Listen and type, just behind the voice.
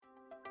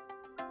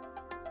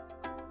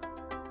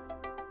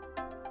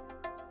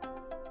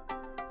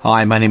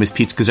Hi, my name is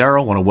Pete Scazzaro.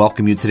 I want to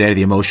welcome you today to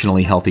the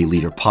Emotionally Healthy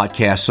Leader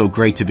podcast. So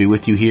great to be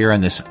with you here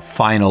in this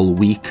final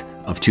week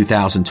of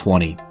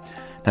 2020.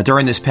 Now,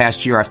 during this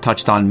past year, I've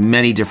touched on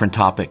many different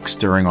topics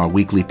during our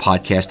weekly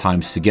podcast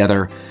times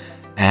together.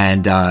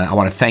 And I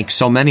want to thank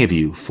so many of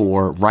you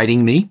for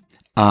writing me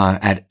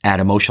at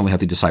Emotionally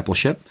Healthy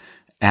Discipleship,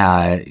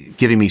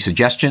 giving me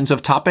suggestions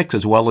of topics,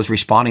 as well as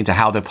responding to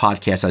how the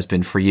podcast has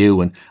been for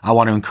you. And I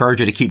want to encourage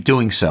you to keep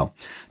doing so.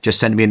 Just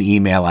send me an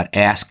email at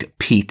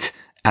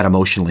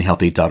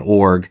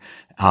askpete@emotionallyhealthy.org,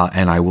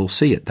 and I will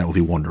see it. That would be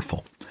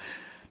wonderful.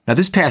 Now,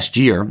 this past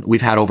year,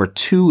 we've had over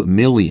 2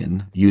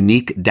 million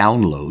unique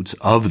downloads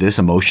of this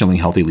Emotionally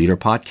Healthy Leader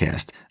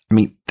podcast. I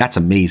mean, that's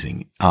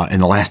amazing in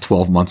the last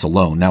 12 months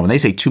alone. Now, when they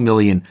say 2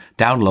 million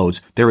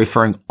downloads, they're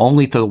referring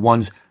only to the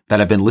ones that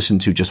have been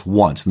listened to just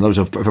once. In other words,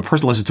 if a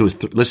person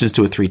listens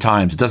to it 3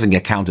 times, it doesn't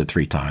get counted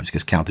 3 times. It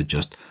gets counted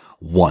just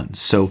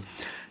once. So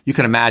you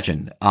can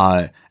imagine,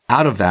 out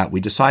of that, we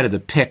decided to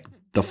pick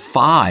the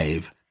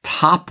 5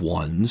 top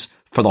ones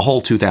for the whole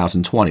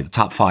 2020, the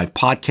top 5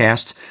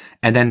 podcasts,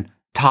 and then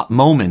top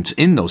moments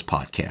in those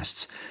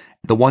podcasts,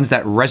 the ones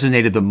that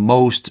resonated the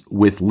most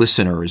with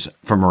listeners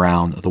from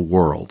around the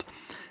world.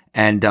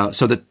 And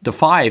so the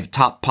 5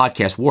 top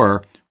podcasts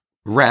were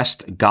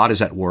Rest, God is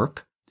at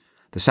Work.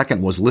 The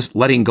second was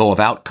Letting Go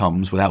of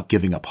Outcomes Without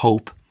Giving Up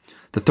Hope.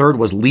 The third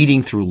was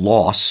Leading Through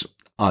Loss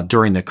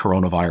during the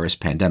coronavirus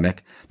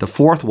pandemic. The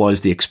fourth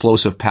was The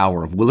Explosive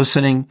Power of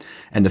Listening.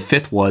 And the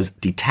fifth was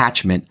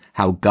Detachment,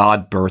 How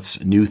God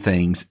Births New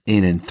Things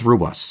in and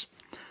Through Us.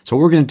 So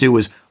what we're going to do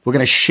is we're going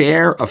to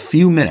share a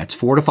few minutes,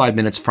 4 to 5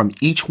 minutes from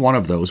each one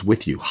of those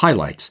with you,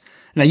 highlights.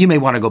 Now, you may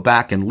want to go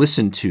back and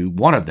listen to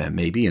one of them,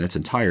 maybe in its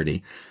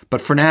entirety.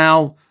 But for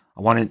now,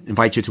 I want to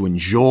invite you to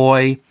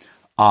enjoy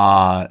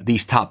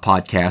these top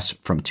podcasts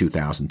from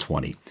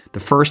 2020. The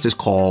first is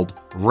called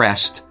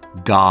Rest,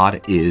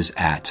 God is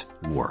at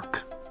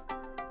Work.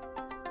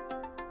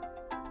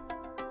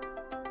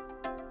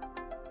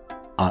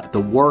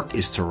 The work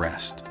is to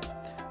rest.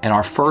 And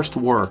our first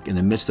work in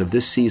the midst of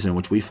this season in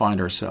which we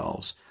find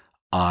ourselves,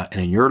 and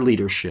in your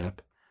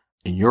leadership,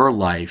 in your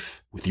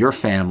life, with your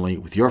family,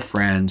 with your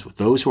friends, with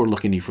those who are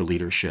looking to you for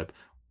leadership,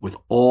 with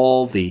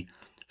all the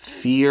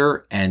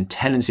fear and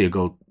tendency to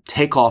go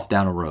take off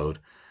down a road,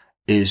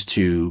 is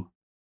to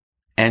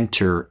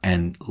enter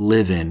and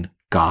live in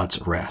God's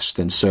rest.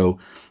 And so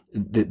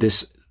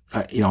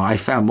I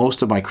found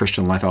most of my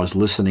Christian life, I was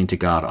listening to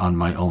God on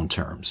my own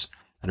terms,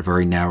 at a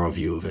very narrow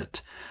view of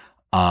it.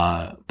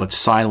 But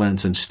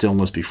silence and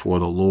stillness before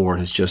the Lord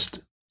has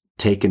just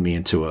taken me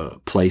into a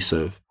place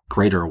of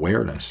greater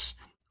awareness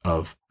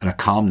and a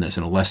calmness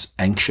and a less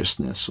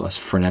anxiousness, less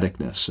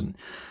freneticness, and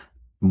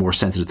more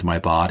sensitive to my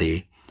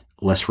body,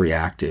 less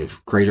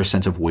reactive, greater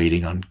sense of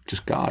waiting on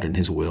just God and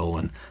His will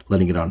and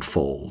letting it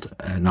unfold,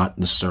 and not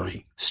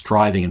necessarily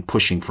striving and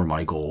pushing for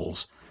my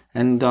goals.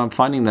 And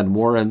finding that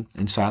more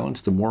in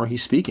silence, the more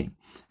He's speaking,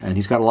 and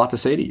He's got a lot to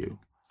say to you.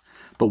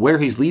 But where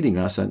He's leading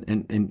us,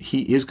 and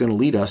He is going to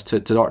lead us to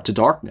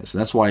darkness.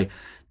 And that's why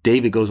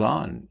David goes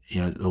on,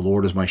 the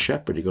Lord is my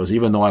shepherd. He goes,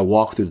 even though I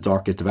walk through the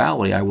darkest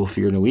valley, I will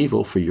fear no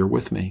evil, for you're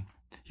with me.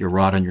 Your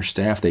rod and your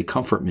staff, they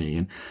comfort me.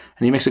 And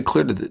He makes it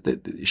clear that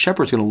the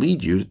shepherd's going to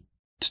lead you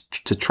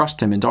to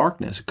trust Him in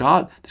darkness.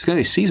 God, there's going to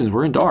be seasons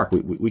we're in dark.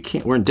 We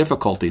can't, we're in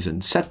difficulties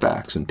and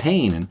setbacks and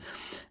pain.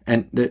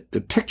 And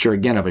the picture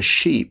again of a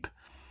sheep,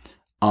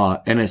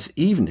 and it's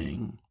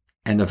evening,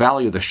 and the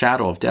valley of the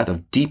shadow of death,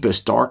 of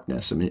deepest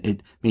darkness.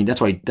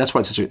 That's why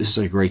this is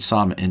a great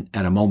psalm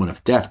at a moment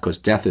of death, because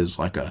death is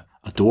like a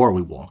door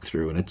we walk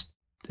through, and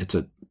it's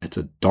a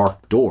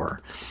dark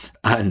door.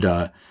 And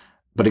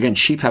but again,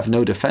 sheep have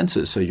no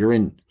defenses, so you're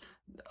in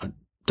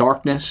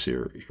darkness.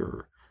 You're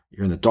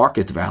in the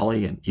darkest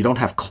valley, and you don't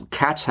have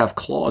cats have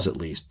claws at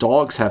least.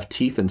 Dogs have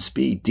teeth and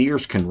speed.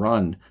 Deers can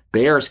run.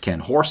 Bears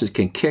can. Horses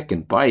can kick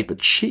and bite,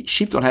 but sheep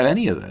don't have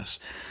any of this.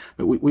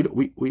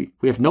 We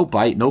have no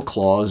bite, no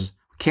claws,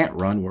 can't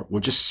run. We're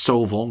just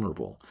so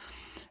vulnerable.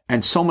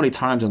 And so many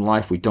times in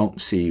life, we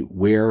don't see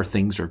where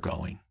things are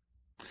going,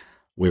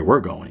 where we're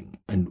going,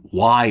 and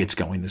why it's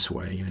going this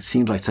way. And it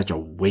seems like such a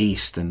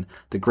waste. And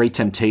the great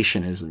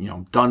temptation is,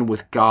 I'm done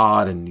with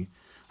God, and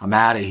I'm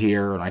out of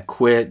here, and I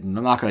quit, and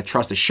I'm not going to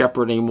trust the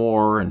shepherd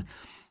anymore, and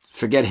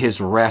forget His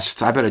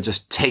rest. I better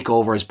just take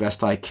over as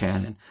best I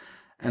can.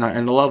 And I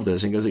love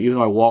this. And He goes, even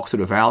though I walk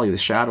through the valley of the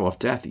shadow of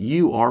death,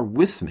 you are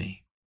with me.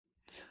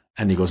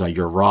 And He goes,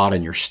 your rod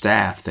and your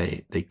staff,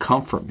 they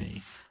comfort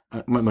me.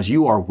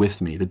 You are with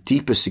me. The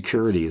deepest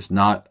security is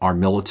not our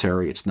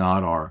military. It's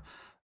not our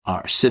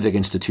civic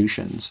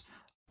institutions.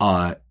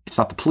 It's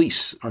not the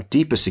police. Our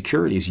deepest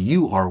security is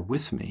you are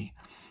with me.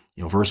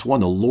 Verse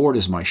 1, the Lord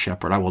is my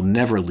shepherd. I will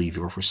never leave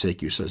you or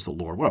forsake you, says the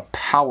Lord. What a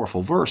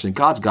powerful verse. And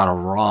God's got a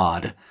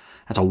rod.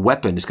 That's a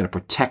weapon. It's going to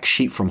protect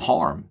sheep from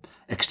harm,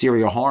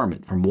 exterior harm,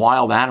 from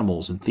wild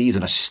animals and thieves,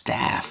 and a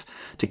staff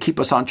to keep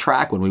us on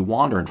track when we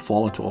wander and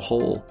fall into a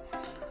hole.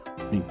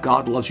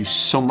 God loves you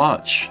so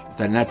much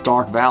that in that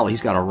dark valley,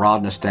 He's got a rod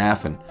and a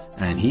staff,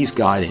 and He's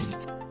guiding.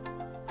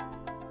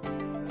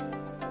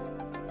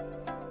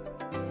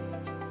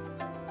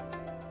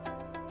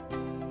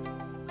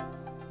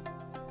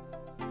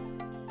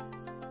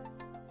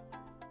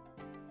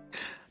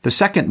 The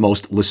second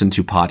most listened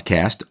to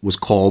podcast was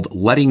called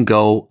Letting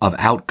Go of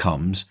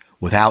Outcomes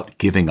Without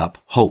Giving Up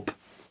Hope.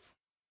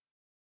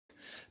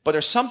 But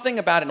there's something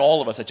about in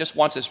all of us that just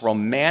wants this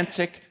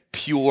romantic,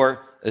 pure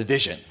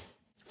vision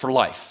for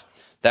life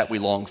that we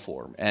long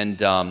for.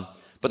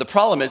 But the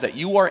problem is that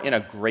you are in a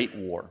great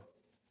war.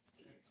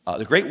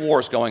 The great war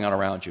is going on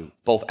around you,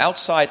 both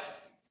outside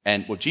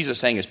and what Jesus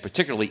is saying is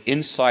particularly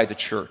inside the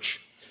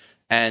church.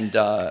 And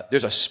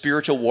there's a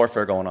spiritual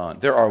warfare going on.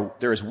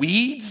 There is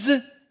weeds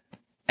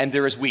and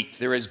there is wheat.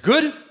 There is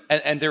good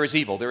and there is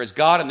evil. There is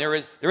God and there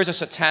is a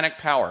satanic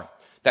power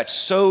that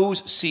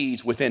sows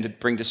seeds within to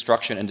bring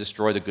destruction and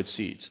destroy the good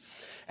seeds.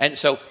 And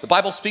so the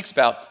Bible speaks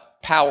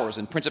about powers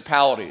and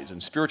principalities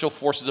and spiritual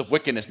forces of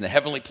wickedness in the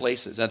heavenly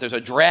places, and that there's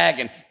a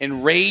dragon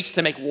enraged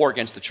to make war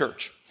against the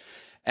church.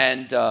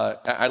 And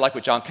I like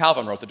what John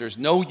Calvin wrote, that there's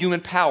no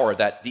human power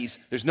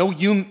there's no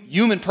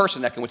human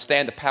person that can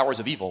withstand the powers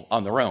of evil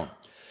on their own.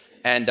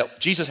 And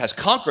Jesus has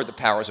conquered the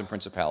powers and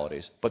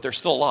principalities, but they're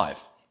still alive.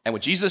 And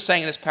what Jesus is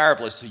saying in this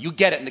parable is, so you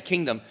get it in the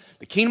kingdom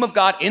of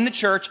God in the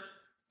church,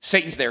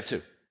 Satan's there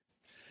too.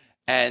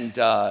 And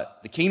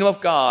the kingdom of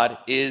God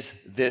is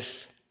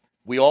this.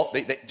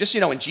 Just,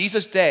 in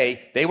Jesus'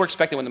 day, they were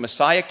expecting when the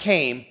Messiah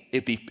came,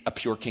 it'd be a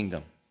pure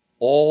kingdom.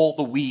 All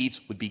the weeds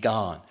would be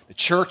gone. The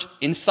church,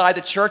 inside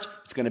the church,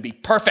 it's going to be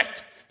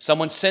perfect.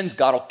 Someone sins,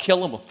 God will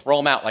kill them, will throw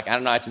them out like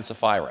Ananias and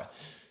Sapphira.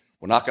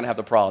 We're not going to have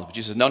the problems. But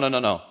Jesus says,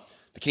 no.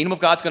 The kingdom of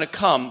God's going to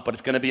come, but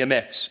it's going to be a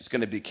mix.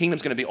 The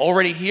kingdom's going to be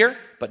already here,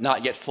 but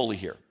not yet fully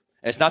here.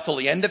 And it's not till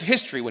the end of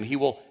history when he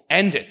will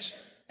end it,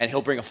 and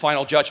he'll bring a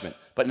final judgment.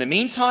 But in the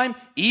meantime,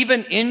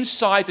 even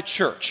inside the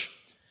church,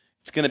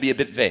 it's going to be a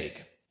bit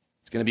vague.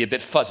 It's going to be a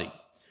bit fuzzy.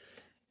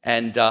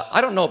 And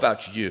I don't know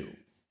about you,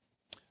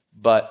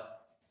 but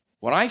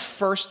when I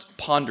first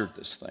pondered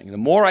this thing, the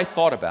more I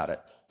thought about it,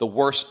 the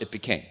worse it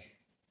became.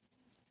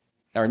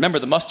 Now remember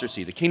the mustard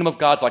seed. The kingdom of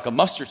God's like a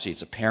mustard seed.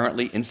 It's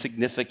apparently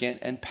insignificant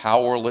and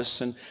powerless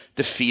and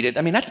defeated.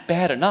 I mean, that's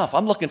bad enough.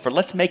 I'm looking for,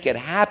 let's make it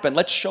happen.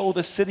 Let's show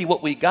the city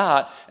what we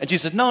got. And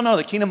Jesus says, no,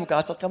 the kingdom of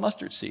God's like a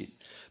mustard seed.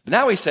 But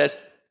now he says,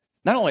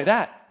 not only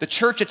that, the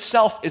church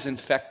itself is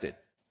infected.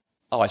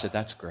 Oh, I said,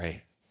 that's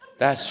great.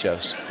 That's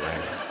just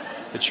great.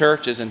 The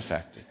church is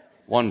infected.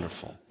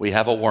 Wonderful. We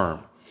have a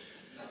worm.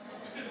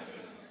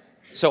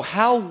 So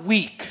how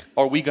weak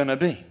are we going to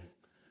be?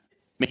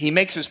 I mean, he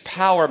makes his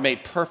power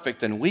made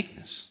perfect in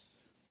weakness.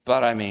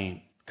 But I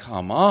mean,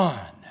 come on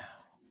now.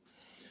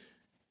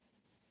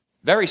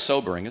 Very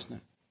sobering, isn't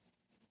it?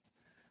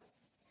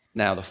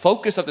 Now, the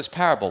focus of this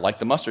parable, like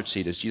the mustard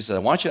seed, is Jesus says, I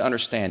want you to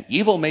understand,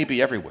 evil may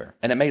be everywhere,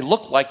 and it may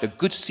look like the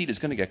good seed is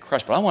going to get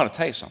crushed, but I want to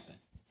tell you something.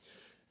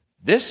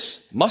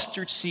 This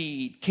mustard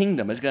seed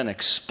kingdom is going to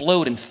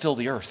explode and fill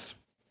the earth.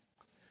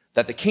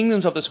 That the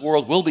kingdoms of this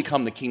world will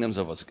become the kingdoms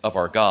of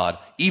our God.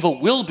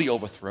 Evil will be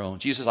overthrown.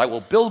 Jesus says, I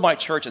will build my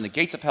church and the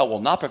gates of hell will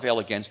not prevail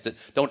against it.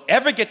 Don't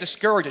ever get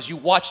discouraged as you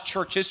watch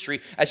church history,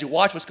 as you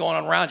watch what's going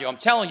on around you. I'm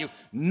telling you,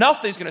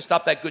 nothing's going to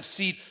stop that good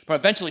seed from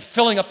eventually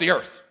filling up the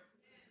earth.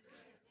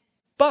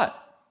 But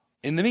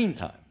in the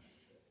meantime,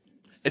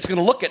 it's going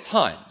to look at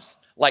times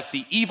like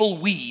the evil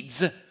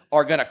weeds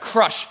are going to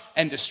crush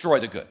and destroy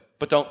the good.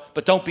 But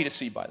don't be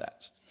deceived by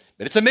that.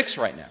 But it's a mix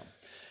right now.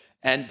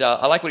 And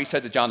I like what he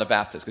said to John the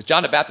Baptist, because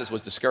John the Baptist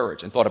was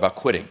discouraged and thought about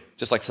quitting,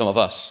 just like some of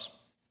us.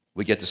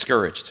 We get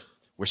discouraged.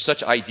 We're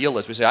such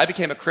idealists. We say, I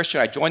became a Christian,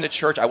 I joined the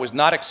church, I was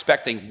not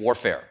expecting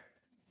warfare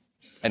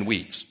and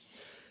weeds.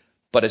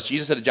 But as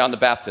Jesus said to John the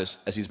Baptist,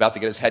 as he's about to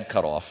get his head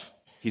cut off,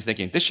 he's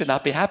thinking, this should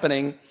not be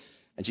happening.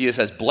 And Jesus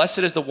says, blessed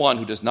is the one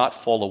who does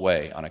not fall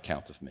away on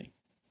account of me.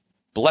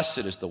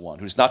 Blessed is the one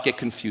who does not get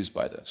confused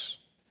by this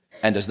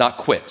and does not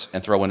quit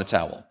and throw in a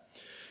towel.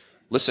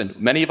 Listen,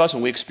 many of us,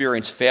 when we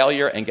experience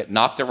failure and get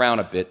knocked around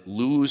a bit,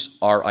 lose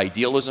our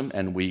idealism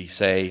and we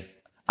say,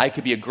 I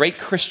could be a great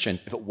Christian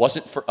if it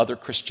wasn't for other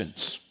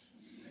Christians.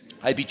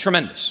 I'd be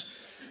tremendous.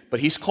 But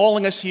he's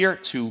calling us here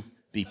to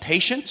be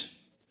patient,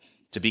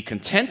 to be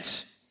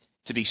content,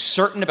 to be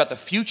certain about the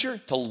future,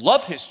 to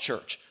love his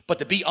church, but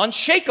to be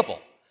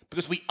unshakable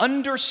because we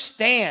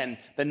understand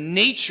the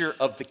nature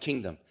of the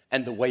kingdom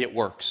and the way it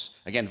works.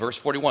 Again, verse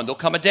 41, there'll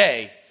come a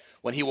day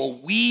when he will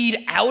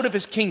weed out of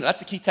his kingdom. That's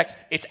the key text.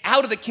 It's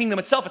out of the kingdom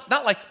itself. It's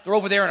not like they're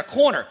over there in a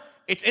corner.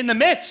 It's in the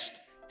midst.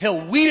 He'll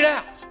weed it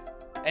out,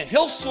 and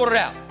he'll sort it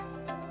out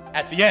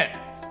at the end.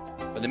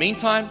 But in the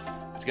meantime,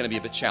 it's going to be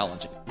a bit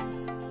challenging.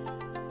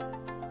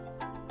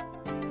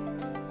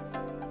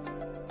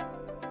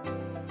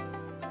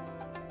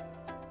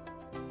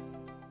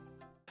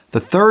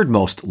 The third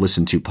most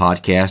listened to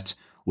podcast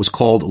was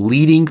called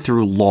Leading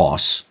Through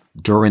Loss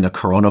During the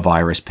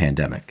Coronavirus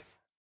Pandemic.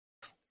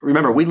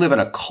 Remember, we live in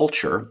a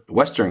culture,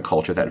 Western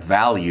culture, that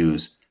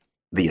values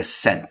the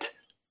ascent,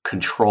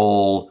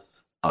 control,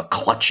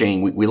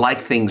 clutching. We like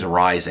things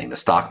rising, the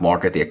stock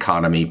market, the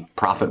economy,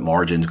 profit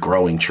margins,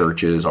 growing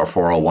churches, our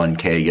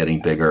 401k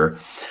getting bigger,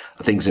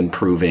 things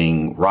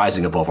improving,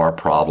 rising above our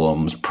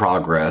problems,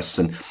 progress.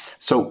 And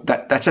so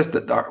that's just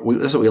that's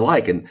what we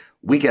like. And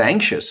we get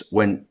anxious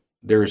when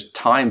there's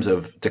times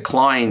of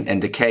decline and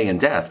decay and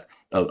death.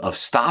 of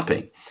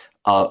stopping,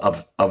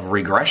 of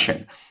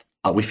regression.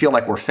 We feel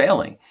like we're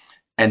failing.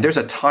 And there's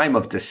a time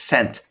of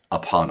descent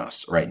upon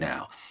us right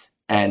now.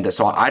 And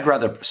so I'd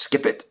rather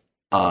skip it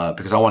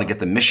because I want to get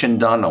the mission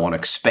done. I want to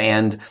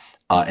expand.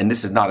 And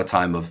this is not a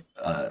time of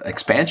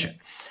expansion.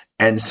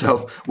 And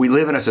so we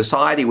live in a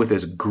society with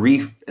this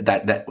grief,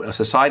 that a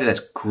society that's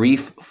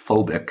grief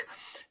phobic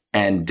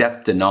and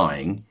death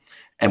denying.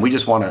 And we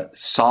just want to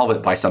solve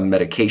it by some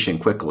medication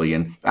quickly.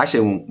 And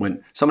actually,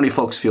 when so many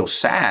folks feel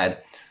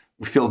sad,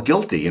 we feel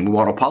guilty and we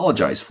want to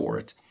apologize for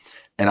it.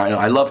 And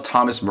I love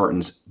Thomas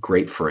Merton's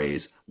great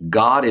phrase,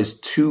 God is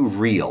too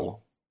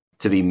real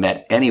to be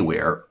met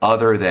anywhere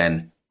other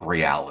than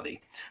reality.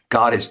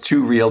 God is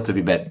too real to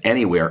be met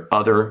anywhere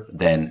other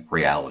than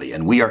reality.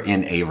 And we are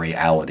in a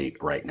reality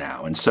right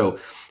now. And so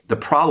the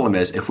problem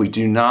is if we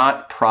do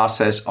not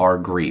process our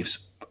griefs,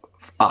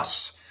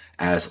 us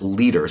as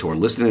leaders who are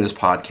listening to this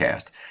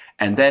podcast,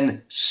 and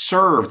then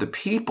serve the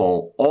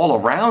people all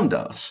around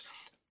us,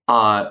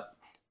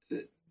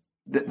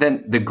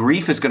 then the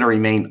grief is going to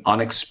remain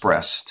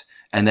unexpressed.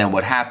 And then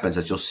what happens,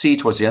 as you'll see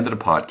towards the end of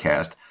the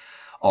podcast,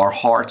 our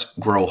hearts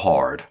grow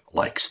hard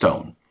like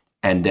stone.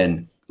 And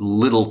then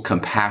little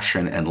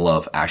compassion and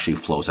love actually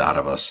flows out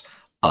of us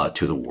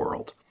to the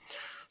world.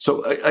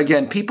 So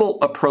again, people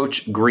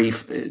approach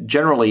grief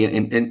generally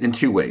in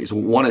two ways.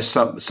 One is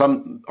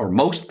some or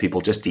most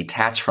people just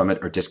detach from it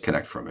or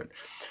disconnect from it.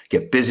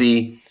 Get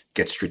busy,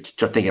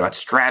 start thinking about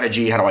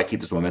strategy. How do I keep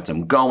this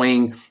momentum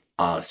going?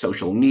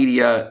 Social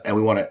media, and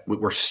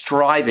we're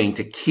striving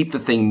to keep the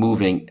thing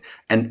moving,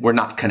 and we're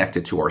not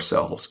connected to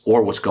ourselves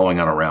or what's going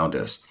on around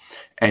us.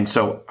 And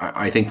so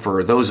I think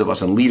for those of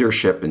us in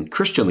leadership and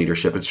Christian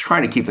leadership, it's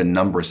trying to keep the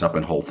numbers up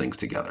and hold things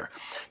together.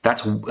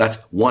 That's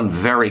one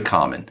very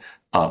common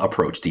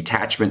approach,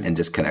 detachment and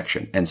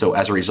disconnection. And so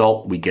as a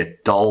result, we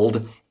get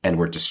dulled and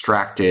we're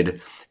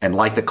distracted. And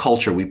like the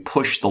culture, we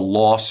push the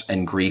loss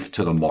and grief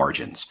to the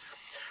margins.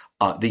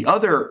 The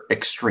other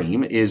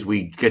extreme is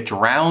we get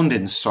drowned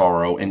in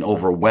sorrow and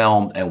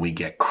overwhelmed, and we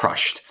get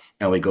crushed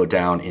and we go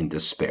down in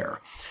despair.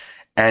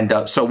 And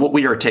so what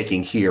we are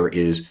taking here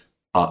is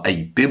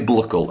a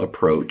biblical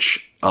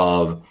approach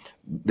of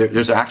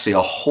there's actually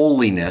a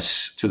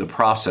holiness to the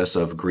process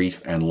of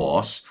grief and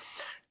loss.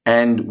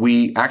 And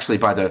we actually,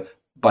 by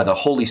the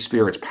Holy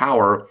Spirit's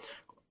power,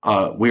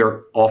 we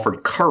are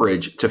offered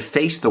courage to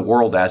face the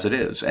world as it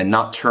is and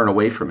not turn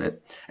away from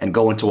it and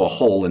go into a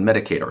hole and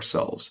medicate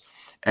ourselves.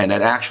 And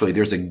that actually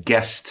there's a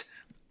guest,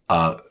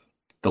 the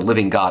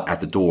living God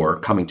at the door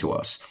coming to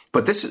us.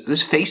 But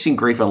this facing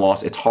grief and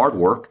loss, it's hard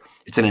work.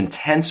 It's an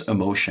intense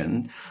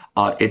emotion.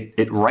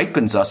 It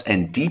ripens us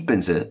and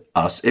deepens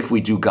us if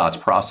we do God's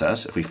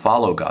process, if we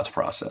follow God's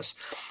process,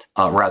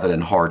 rather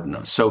than harden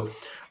us. So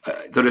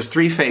there's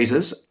three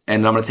phases,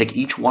 and I'm going to take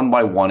each one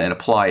by one and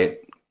apply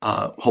it,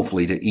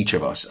 hopefully, to each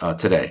of us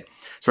today.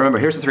 So remember,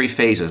 here's the three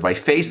phases. By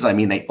phases, I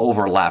mean they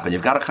overlap, and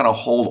you've got to kind of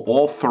hold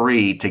all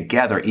three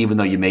together, even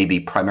though you may be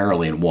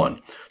primarily in one.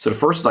 So the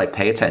first is I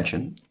pay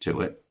attention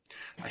to it.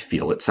 I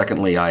feel it.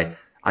 Secondly, I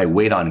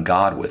wait on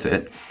God with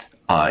it,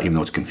 even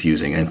though it's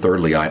confusing. And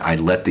thirdly, I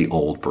let the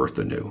old birth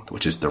the new,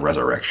 which is the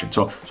resurrection.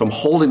 So I'm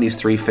holding these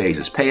three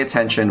phases: pay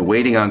attention,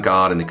 waiting on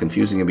God, and the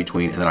confusing in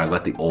between, and then I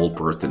let the old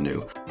birth the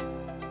new.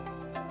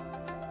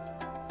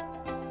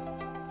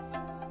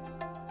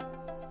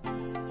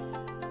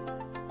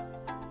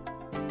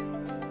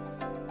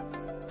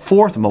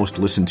 Fourth most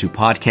listened to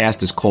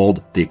podcast is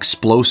called The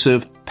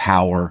Explosive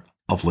Power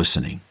of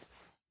Listening.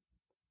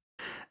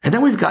 And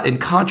then we've got, in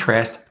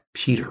contrast,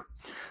 Peter.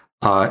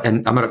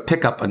 And I'm going to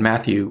pick up on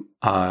Matthew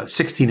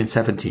 16 and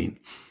 17,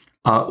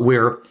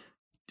 where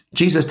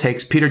Jesus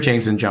takes Peter,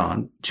 James, and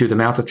John to the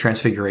Mount of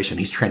Transfiguration.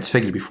 He's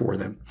transfigured before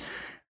them.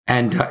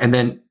 And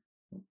then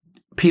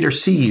Peter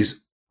sees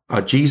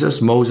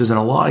Jesus, Moses, and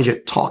Elijah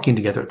talking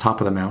together at the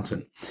top of the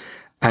mountain.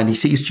 And he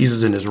sees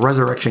Jesus in his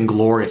resurrection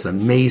glory. It's an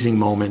amazing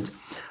moment.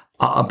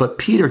 But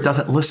Peter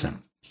doesn't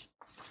listen.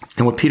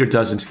 And what Peter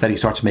does instead, he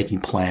starts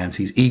making plans.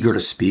 He's eager to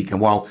speak.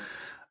 And while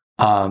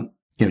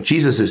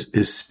Jesus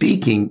is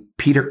speaking,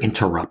 Peter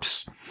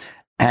interrupts.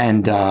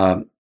 And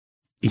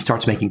he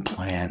starts making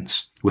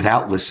plans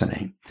without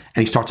listening.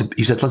 And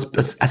he says,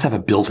 let's have a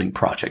building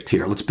project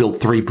here. Let's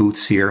build 3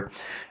 booths here.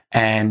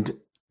 And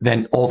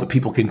then all the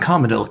people can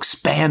come and it'll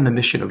expand the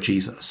mission of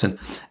Jesus. And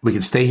we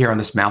can stay here on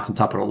this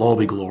mountaintop and it'll all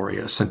be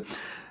glorious. And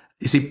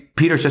you see,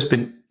 Peter's just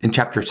been in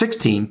chapter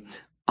 16,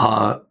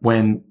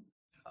 when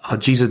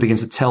Jesus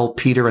begins to tell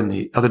Peter and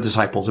the other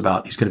disciples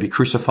about he's going to be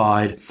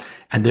crucified,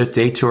 and that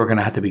they too are going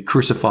to have to be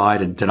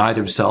crucified and deny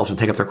themselves and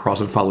take up their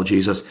cross and follow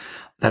Jesus,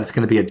 that it's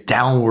going to be a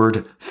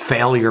downward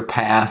failure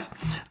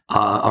path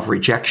of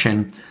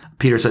rejection.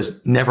 Peter says,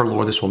 never,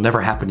 Lord, this will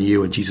never happen to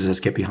you. And Jesus says,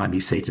 get behind me,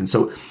 Satan.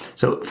 So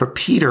for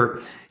Peter,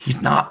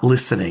 he's not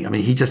listening. I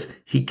mean,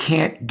 he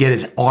can't get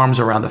his arms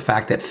around the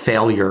fact that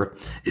failure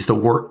is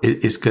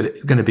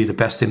going to be the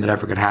best thing that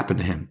ever could happen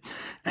to him.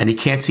 And he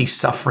can't see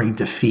suffering,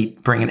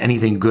 defeat, bringing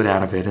anything good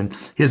out of it. And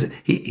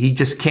he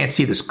just can't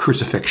see this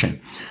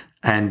crucifixion.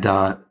 And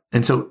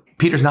so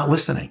Peter's not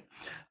listening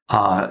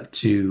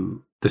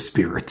to the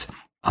Spirit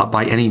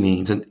by any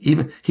means. And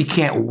even he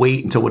can't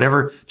wait until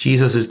whatever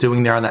Jesus is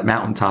doing there on that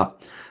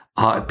mountaintop.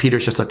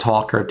 Peter's just a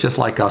talker, just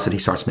like us, and he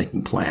starts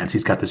making plans.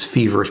 He's got this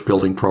feverish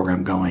building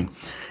program going.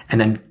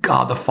 And then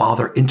God the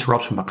Father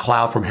interrupts from a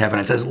cloud from heaven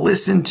and says,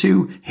 listen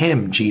to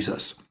him,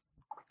 Jesus.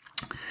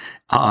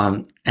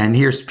 And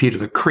here's Peter,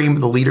 the cream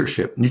of the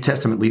leadership, New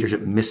Testament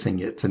leadership, missing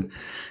it. And,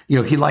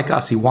 he, like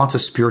us, he wants a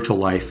spiritual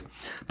life,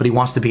 but he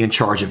wants to be in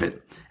charge of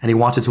it. And he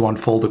wants it to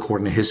unfold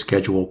according to his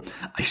schedule.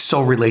 I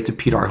so relate to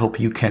Peter. I hope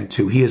you can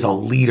too. He is a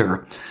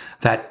leader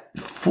that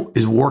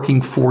is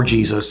working for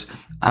Jesus,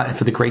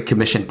 for the Great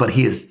Commission, but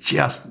he is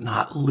just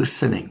not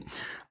listening,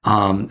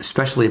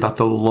 especially about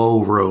the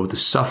low road, the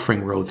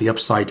suffering road, the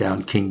upside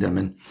down kingdom.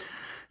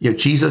 And,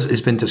 Jesus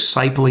has been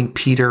discipling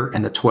Peter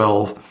and the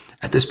 12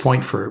 at this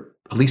point for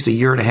at least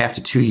 1.5 years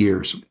to 2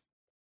 years.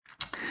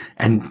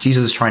 And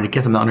Jesus is trying to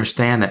get them to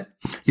understand that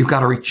you've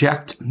got to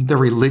reject the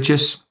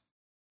religious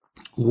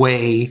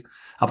way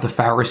of the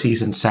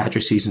Pharisees and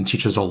Sadducees and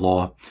teachers of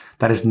law.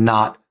 That is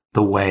not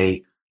the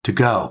way to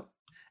go.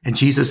 And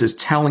Jesus is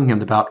telling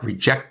him about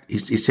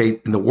he's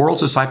saying in the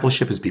world's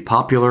discipleship is be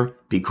popular,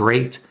 be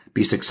great,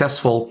 be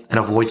successful, and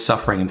avoid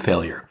suffering and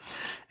failure.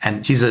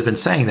 And Jesus has been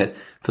saying that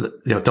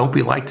don't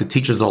be like the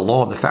teachers of the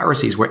law and the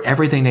Pharisees, where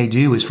everything they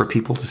do is for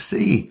people to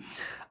see.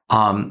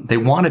 They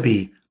want to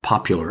be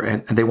popular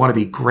and they want to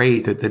be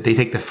great, that they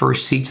take the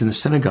first seats in the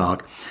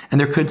synagogue and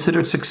they're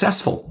considered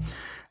successful.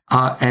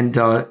 And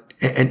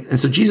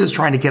so Jesus is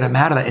trying to get him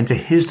out of that into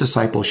his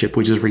discipleship,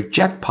 which is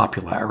reject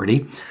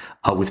popularity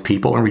with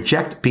people and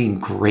reject being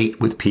great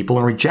with people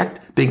and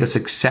reject being a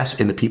success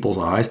in the people's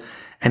eyes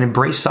and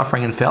embrace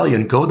suffering and failure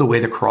and go the way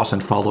of the cross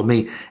and follow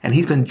me. And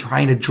he's been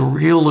trying to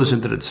drill this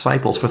into the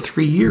disciples for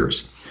 3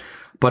 years.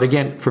 But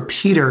again, for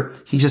Peter,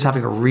 he's just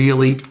having a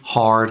really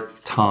hard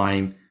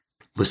time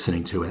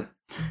listening to it.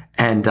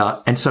 And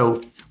so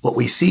what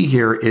we see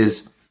here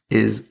is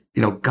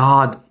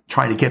God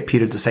trying to get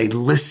Peter to say,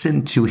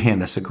 listen to him.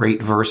 That's a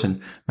great verse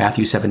in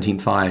Matthew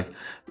 17:5.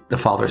 The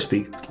Father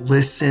speaks,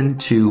 listen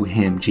to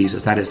him,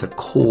 Jesus. That is the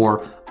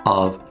core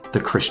of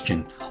the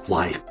Christian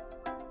life.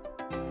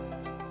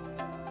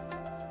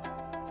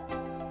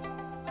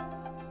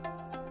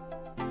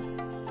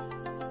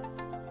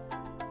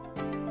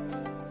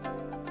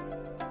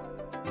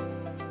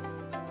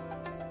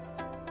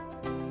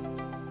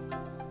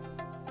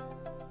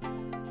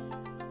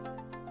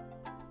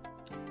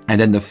 And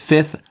then the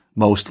fifth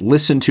most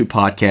listened to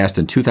podcast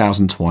in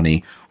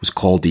 2020 was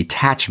called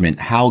Detachment,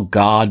 How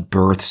God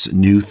Births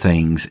New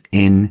Things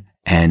in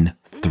and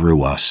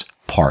Through Us,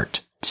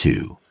 Part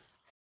 2.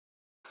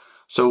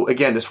 So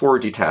again, this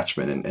word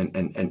detachment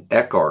and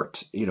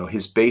Eckhart,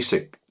 his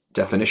basic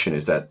definition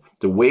is that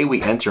the way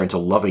we enter into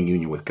loving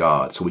union with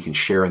God so we can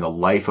share in the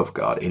life of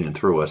God in and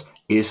through us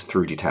is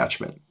through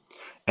detachment.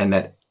 And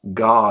that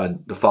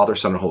God, the Father,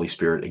 Son, and Holy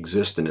Spirit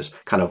exist in this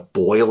kind of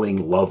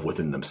boiling love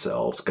within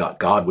themselves,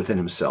 God within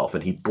himself,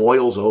 and he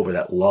boils over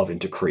that love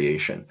into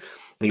creation.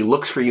 And he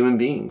looks for human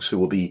beings who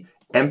will be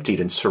emptied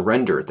and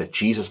surrendered that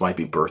Jesus might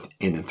be birthed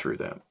in and through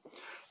them.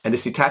 And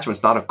this detachment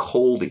is not a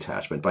cold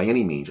detachment by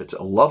any means. It's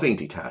a loving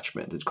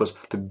detachment. It's because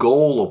the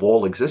goal of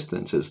all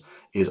existence is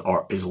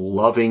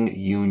loving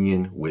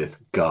union with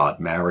God,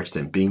 marriage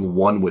to him, being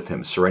one with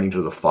him, surrendering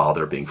to the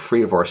Father, being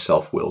free of our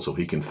self-will so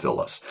he can fill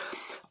us.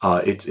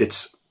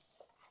 It's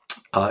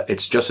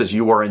just as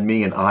you are in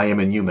me and I am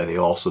in you, may they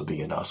also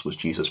be in us, was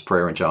Jesus'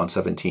 prayer in John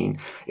 17.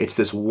 It's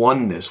this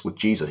oneness with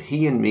Jesus.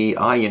 He in me,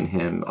 I in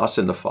him, us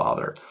in the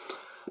Father.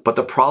 But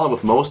the problem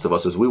with most of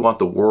us is we want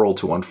the world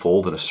to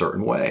unfold in a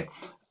certain way.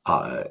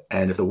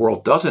 And if the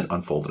world doesn't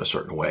unfold in a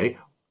certain way,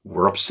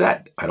 we're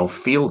upset. I don't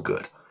feel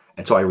good.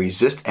 And so I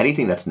resist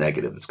anything that's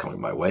negative that's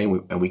coming my way,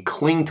 and we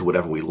cling to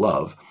whatever we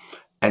love.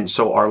 And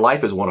so our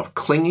life is one of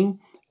clinging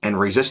and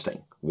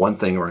resisting one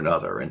thing or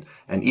another.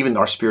 And even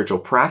our spiritual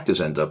practice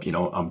ends up,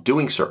 I'm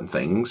doing certain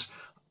things,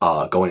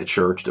 going to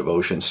church,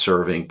 devotion,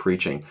 serving,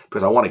 preaching,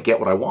 because I want to get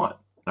what I want.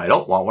 I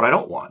don't want what I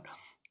don't want.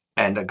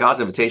 And God's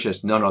invitation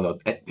is, no.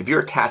 If you're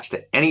attached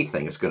to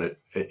anything, it's going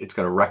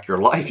to wreck your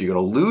life. You're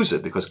going to lose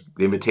it, because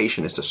the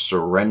invitation is to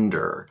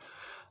surrender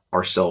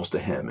ourselves to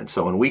him. And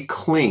so when we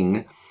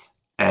cling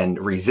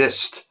and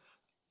resist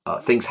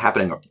things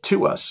happening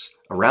to us,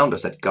 around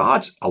us, that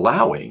God's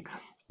allowing,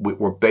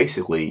 we're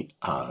basically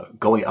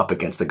going up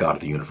against the God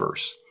of the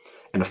universe.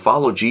 And to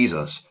follow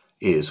Jesus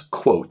is,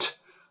 quote,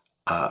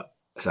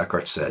 as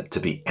Eckhart said, to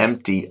be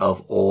empty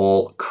of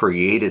all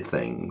created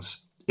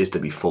things is to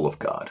be full of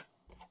God.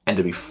 And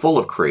to be full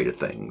of created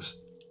things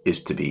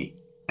is to be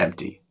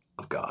empty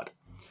of God.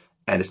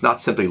 And it's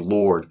not simply,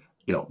 Lord,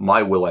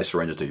 my will I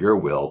surrender to your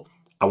will.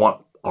 I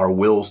want our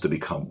wills to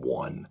become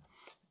one.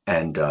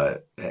 And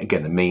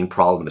again, the main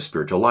problem in the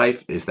spiritual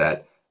life is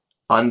that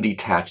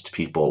undetached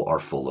people are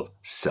full of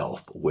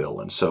self-will.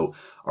 And so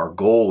our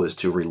goal is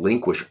to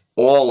relinquish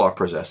all our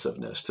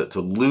possessiveness, to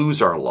lose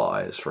our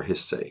lives for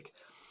his sake.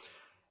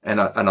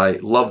 And I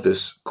love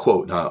this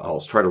quote. Now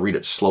I'll try to read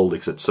it slowly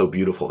because it's so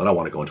beautiful. Then I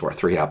want to go into our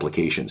 3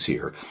 applications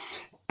here.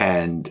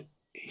 And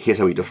here's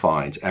how he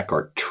defines,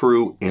 Eckhart,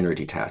 true inner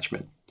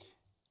detachment.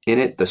 In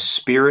it, the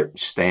spirit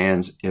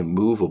stands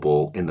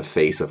immovable in the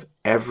face of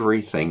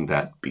everything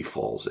that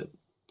befalls it,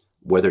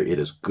 whether it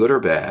is good or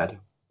bad,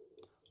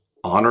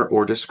 honor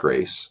or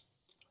disgrace,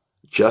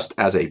 just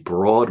as a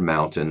broad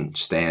mountain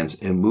stands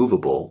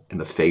immovable in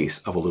the face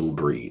of a little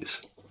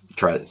breeze.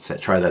 Try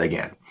that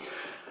again.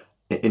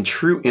 In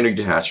true inner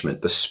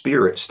detachment, the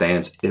spirit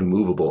stands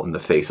immovable in the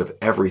face of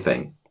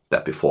everything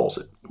that befalls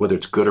it, whether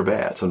it's good or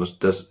bad. Sometimes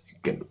does,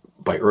 again,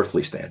 by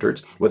earthly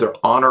standards, whether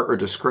honor or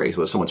disgrace,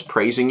 whether someone's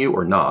praising you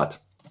or not,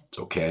 it's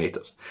okay. It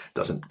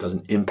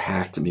doesn't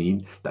impact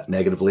me that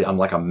negatively. I'm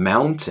like a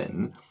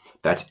mountain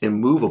that's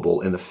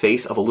immovable in the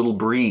face of a little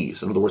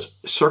breeze. In other words,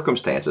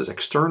 circumstances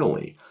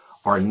externally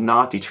are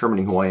not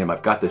determining who I am.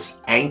 I've got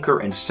this anchor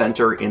and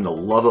center in the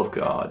love of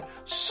God,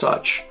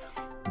 such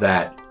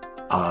that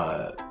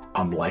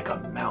I'm like a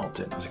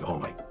mountain. I was like, oh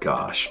my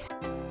gosh.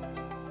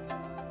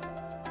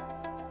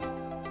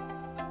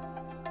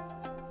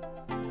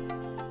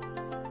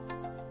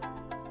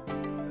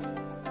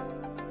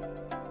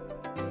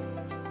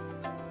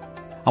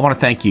 I want to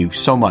thank you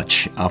so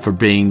much for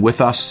being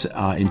with us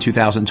in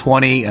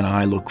 2020, and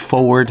I look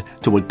forward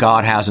to what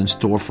God has in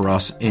store for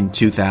us in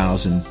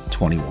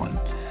 2021.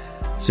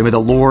 So may the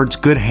Lord's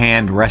good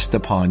hand rest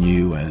upon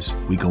you as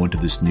we go into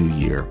this new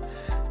year,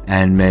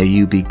 and may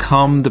you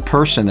become the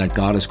person that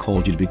God has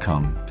called you to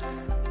become,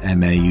 and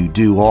may you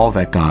do all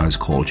that God has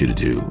called you to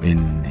do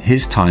in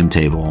His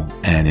timetable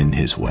and in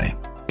His way.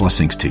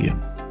 Blessings to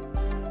you.